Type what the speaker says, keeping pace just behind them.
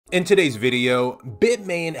In today's video,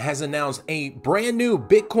 Bitmain has announced a brand new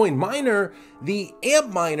Bitcoin miner, the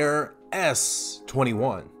Antminer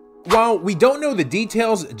S21. While we don't know the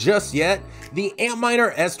details just yet, the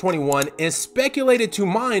Antminer S21 is speculated to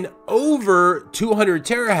mine over 200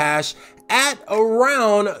 terahash at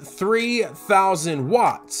around 3,000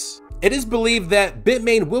 watts. It is believed that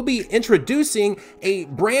Bitmain will be introducing a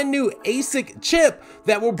brand new ASIC chip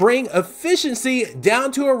that will bring efficiency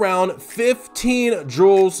down to around 15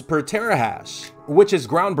 joules per terahash, which is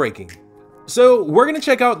groundbreaking. So we're gonna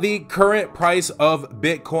check out the current price of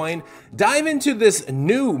Bitcoin, dive into this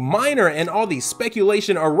new miner and all the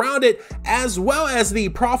speculation around it, as well as the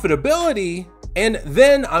profitability. And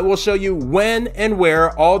then I will show you when and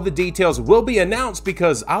where all the details will be announced,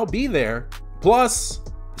 because I'll be there. Plus,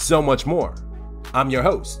 so much more. I'm your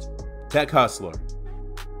host, Tech Hustler.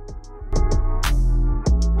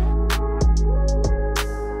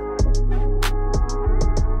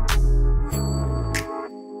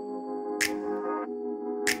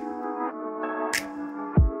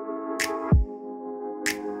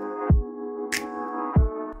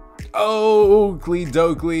 Okley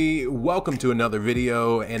Dokley, welcome to another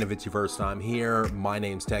video, and if it's your first time here, my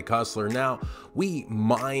name's Tech Hustler. Now, we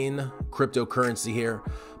mine cryptocurrency here,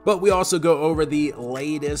 but we also go over the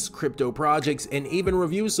latest crypto projects and even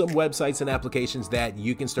review some websites and applications that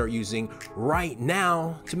you can start using right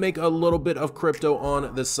now to make a little bit of crypto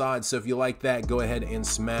on the side. So if you like that, go ahead and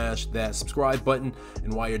smash that subscribe button,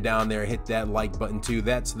 and while you're down there, hit that like button too.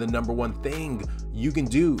 That's the #1 thing you can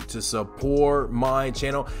do to support my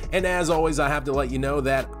channel. And as always, I have to let you know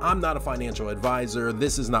that I'm not a financial advisor.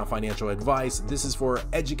 This is not financial advice. This is for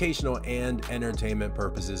educational and entertainment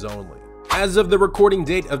purposes only. As of the recording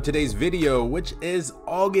date of today's video, which is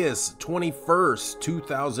August 21st,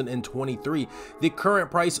 2023, the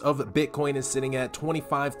current price of Bitcoin is sitting at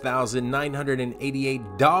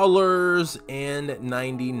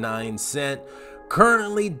 $25,988.99.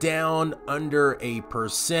 Currently down under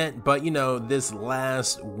 1%, but you know, this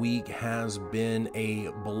last week has been a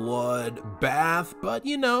bloodbath, but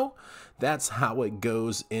you know, that's how it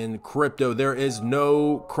goes in crypto. There is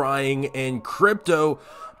no crying in crypto,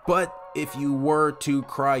 but if you were to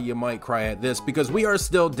cry, you might cry at this, because we are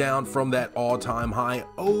still down from that all-time high,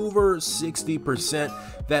 over 60%.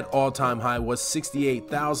 That all-time high was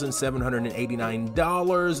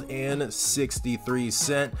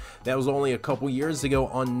 $68,789.63. That was only a couple years ago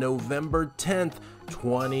on November 10th,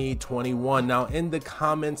 2021. Now, in the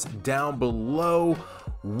comments down below,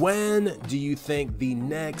 when do you think the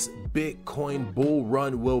next Bitcoin bull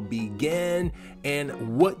run will begin?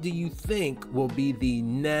 And what do you think will be the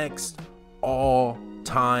next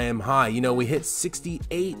all-time high? You know, we hit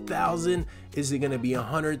 68,000. Is it going to be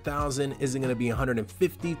 100,000? Is it going to be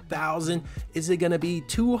 150,000? Is it going to be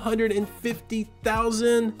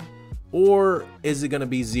 250,000? Or is it going to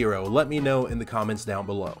be zero? Let me know in the comments down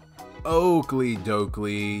below. Okley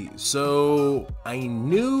Dokley. So I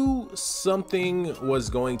knew something was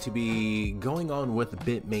going to be going on with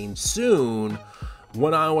Bitmain soon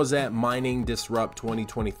when I was at Mining Disrupt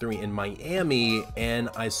 2023 in Miami, and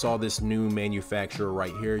I saw this new manufacturer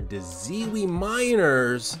right here, Belay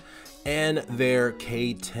Miners, and their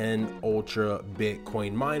K10 Ultra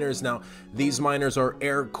Bitcoin miners. Now, these miners are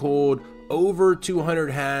air-cooled, over 200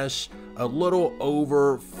 hash, a little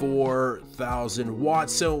over 4,000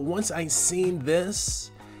 watts. So once I seen this,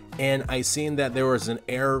 and I seen that there was an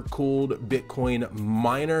air-cooled Bitcoin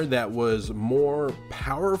miner that was more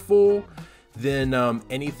powerful than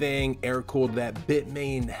anything air-cooled that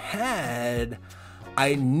Bitmain had,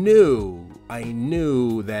 I knew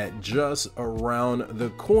that just around the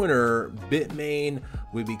corner, Bitmain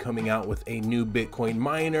would be coming out with a new Bitcoin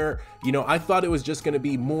miner. You know, I thought it was just going to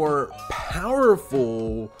be more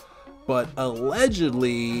powerful, but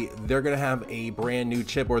allegedly they're going to have a brand new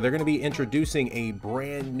chip, or they're going to be introducing a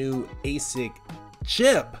brand new ASIC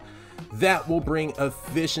chip that will bring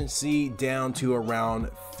efficiency down to around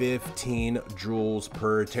 15 joules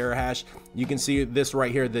per terahash. You can see this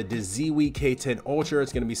right here, the Belay K10 Ultra.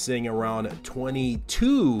 It's going to be sitting around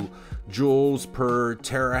 22 joules per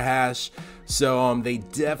terahash. So they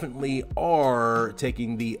definitely are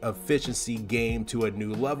taking the efficiency game to a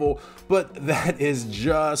new level, but that is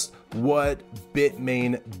just what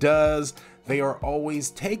Bitmain does. They are always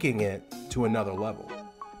taking it to another level.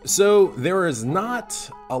 So there is not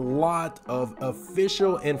a lot of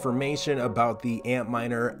official information about the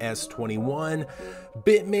Antminer S21.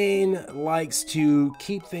 Bitmain likes to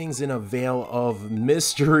keep things in a veil of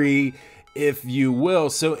mystery, if you will.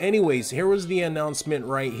 So anyways, here was the announcement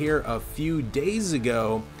right here a few days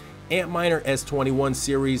ago, Antminer S21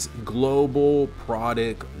 series global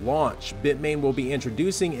product launch. Bitmain will be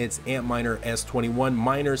introducing its Antminer S21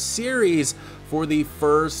 miner series for the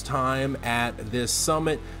first time at this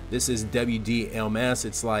summit. This is WDMS.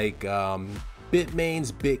 It's like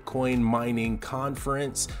Bitmain's Bitcoin mining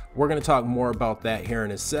conference. We're going to talk more about that here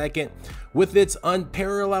in a second. With its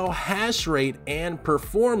unparalleled hash rate and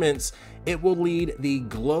performance, it will lead the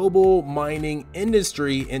global mining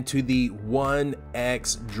industry into the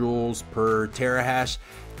 1x joules per terahash.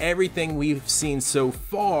 Everything we've seen so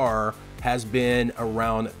far has been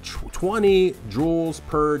around 20 joules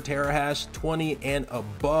per terahash, 20 and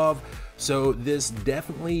above. So this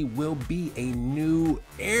definitely will be a new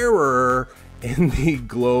era in the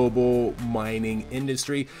global mining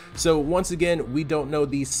industry. So once again, we don't know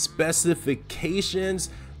the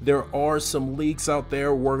specifications. There are some leaks out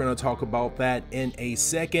there. We're going to talk about that in a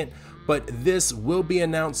second, but this will be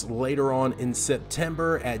announced later on in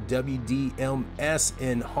September at WDMS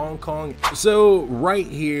in Hong Kong. So right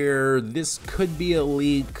here, this could be a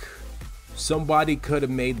leak. Somebody could have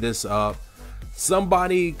made this up.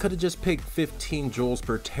 Somebody could have just picked 15 joules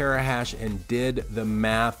per terahash and did the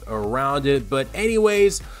math around it. But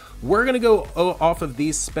anyways, we're gonna go off of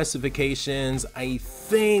these specifications. I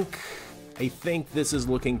think this is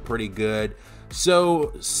looking pretty good.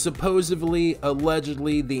 So supposedly,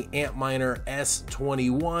 allegedly, the Antminer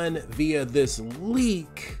S21 via this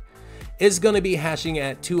leak is going to be hashing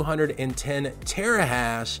at 210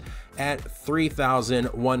 terahash at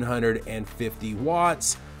 3,150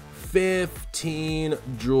 watts, 15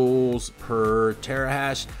 joules per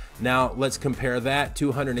terahash. Now let's compare that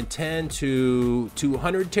 210 to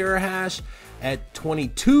 200 terahash at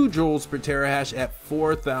 22 joules per terahash at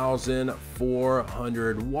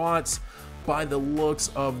 4,400 watts. By the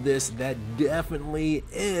looks of this, that definitely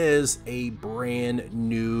is a brand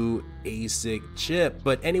new ASIC chip.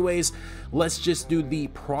 But anyways, let's just do the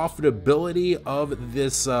profitability of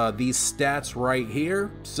this these stats right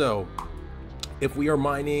here. So if we are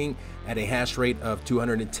mining at a hash rate of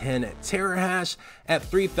 210 terahash at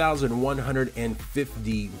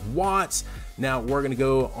 3,150 watts. Now we're gonna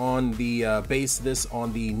go on the base this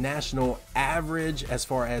on the national average as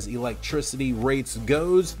far as electricity rates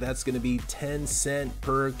goes. That's gonna be 10 cents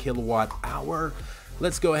per kilowatt hour.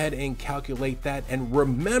 Let's go ahead and calculate that. And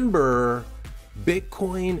remember,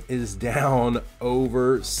 Bitcoin is down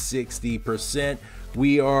over 60%.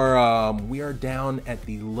 We are down at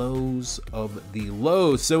the lows of the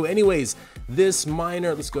lows. So anyways, this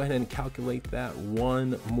miner, let's go ahead and calculate that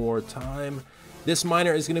one more time. This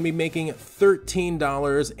miner is going to be making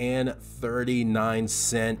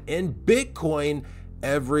 $13.39 in Bitcoin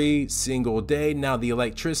every single day. Now the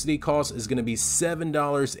electricity cost is going to be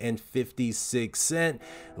 $7.56,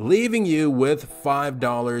 leaving you with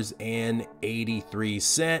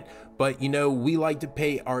 $5.83. But you know, we like to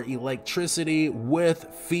pay our electricity with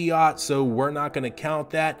fiat, so we're not going to count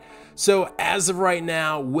that. So as of right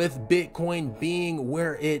now, with Bitcoin being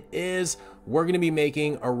where it is, we're going to be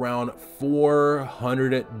making around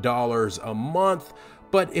 $400 a month.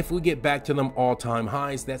 But if we get back to them all-time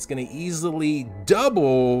highs, that's going to easily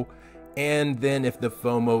double. And then if the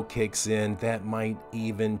FOMO kicks in, that might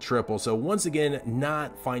even triple. So once again,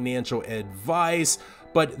 not financial advice,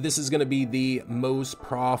 but this is going to be the most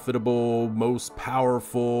profitable, most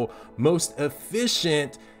powerful, most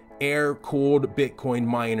efficient air-cooled Bitcoin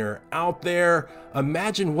miner out there.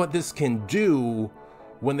 Imagine what this can do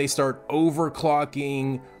when they start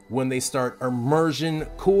overclocking, when they start immersion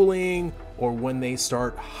cooling, or when they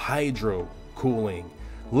start hydro cooling.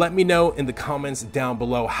 Let me know in the comments down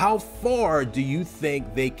below, how far do you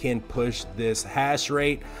think they can push this hash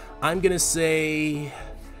rate? I'm gonna say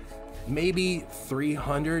maybe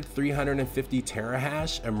 350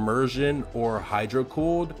 terahash immersion or hydro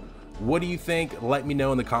cooled. What do you think? Let me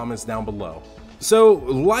know in the comments down below. So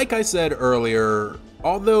like I said earlier,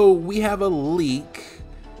 although we have a leak,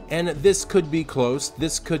 and this could be close,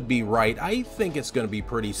 this could be right, I think it's going to be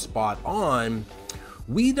pretty spot on.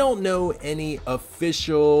 We don't know any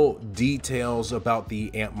official details about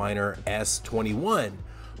the Antminer S21,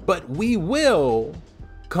 but we will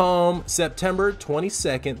come September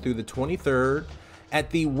 22nd through the 23rd at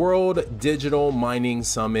the World Digital Mining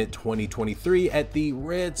Summit 2023 at the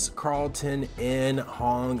Ritz-Carlton in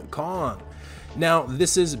Hong Kong. Now,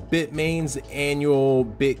 this is Bitmain's annual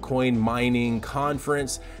Bitcoin mining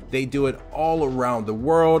conference. They do it all around the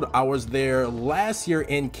world. I was there last year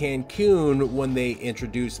in Cancun when they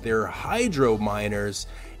introduced their hydro miners.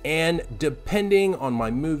 And depending on my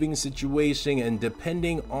moving situation and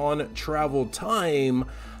depending on travel time,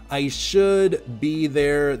 I should be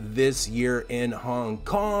there this year in Hong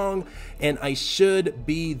Kong, and I should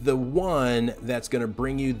be the one that's going to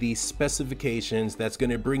bring you the specifications, that's going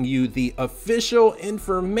to bring you the official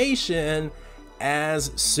information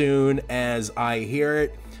as soon as I hear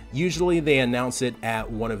it. Usually they announce it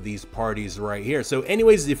at one of these parties right here. So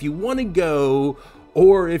anyways, if you want to go,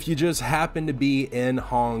 or if you just happen to be in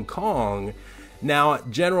Hong Kong, now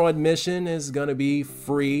general admission is going to be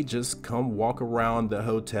free. Just come walk around the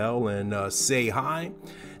hotel and say hi.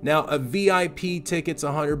 Now a VIP ticket's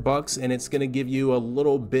 $100 and it's going to give you a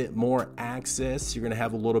little bit more access. You're going to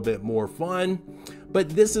have a little bit more fun, but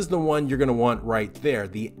this is the one you're going to want right there,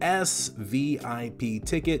 the SVIP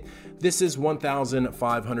ticket. This is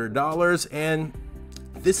 $1,500 and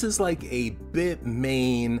this is like a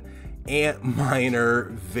Bitmain Antminer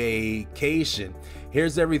vacation.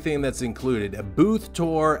 Here's everything that's included: a booth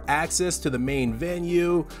tour, access to the main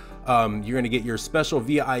venue. You're going to get your special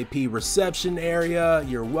VIP reception area,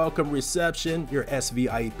 your welcome reception, your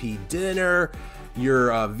SVIP dinner,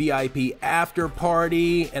 your VIP after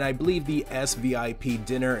party, and I believe the SVIP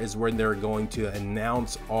dinner is when they're going to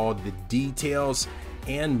announce all the details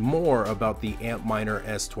and more about the Antminer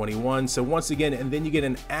S21. So once again, and then you get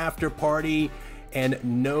an after party, and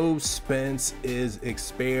no expense is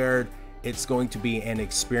spared. It's going to be an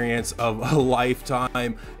experience of a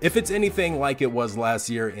lifetime if it's anything like it was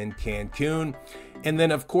last year in Cancun. And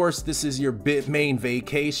then of course, this is your Bitmain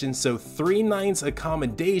vacation. So 3 nights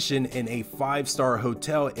accommodation in a 5-star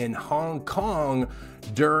hotel in Hong Kong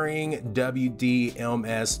during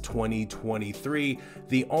WDMS 2023.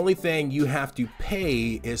 The only thing you have to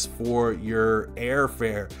pay is for your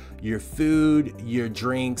airfare. Your food, your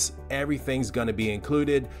drinks, everything's gonna be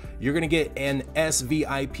included. You're gonna get an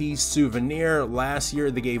SVIP souvenir. Last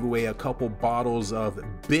year, they gave away a couple bottles of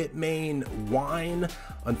Bitmain wine.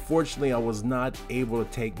 Unfortunately, I was not able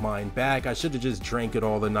to take mine back. I should have just drank it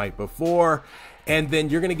all the night before. And then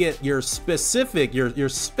you're gonna get your specific, your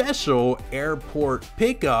special airport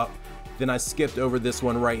pickup. Then I skipped over this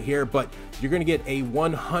one right here, but you're gonna get a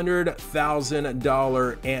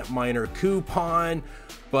 $100,000 Antminer coupon,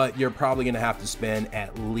 but you're probably gonna have to spend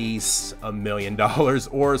at least $1 million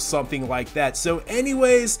or something like that. So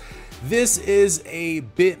anyways, this is a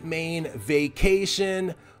Bitmain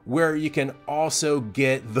vacation where you can also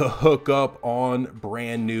get the hookup on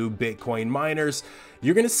brand new Bitcoin miners.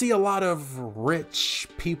 You're gonna see a lot of rich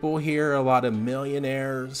people here, a lot of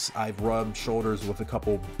millionaires. I've rubbed shoulders with a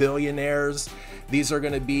couple billionaires. These are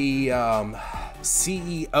gonna be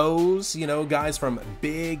CEOs, you know, guys from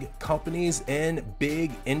big companies in big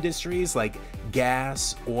industries like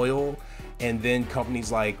gas, oil, and then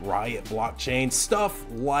companies like Riot Blockchain, stuff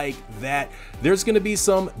like that. There's gonna be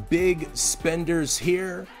some big spenders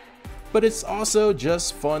here, but it's also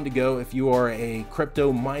just fun to go if you are a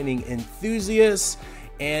crypto mining enthusiast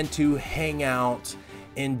and to hang out,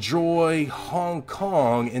 enjoy Hong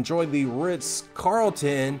Kong, enjoy the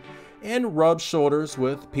Ritz-Carlton, and rub shoulders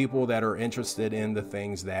with people that are interested in the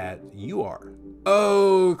things that you are.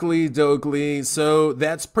 Okley Dokley. So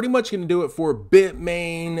that's pretty much going to do it for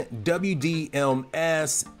Bitmain,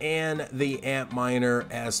 WDMS, and the Antminer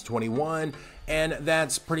S21. And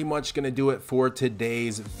that's pretty much going to do it for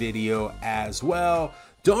today's video as well.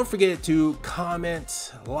 Don't forget to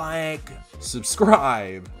comment, like,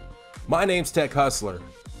 subscribe. My name's Tech Hustler.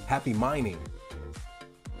 Happy mining.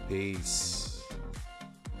 Peace.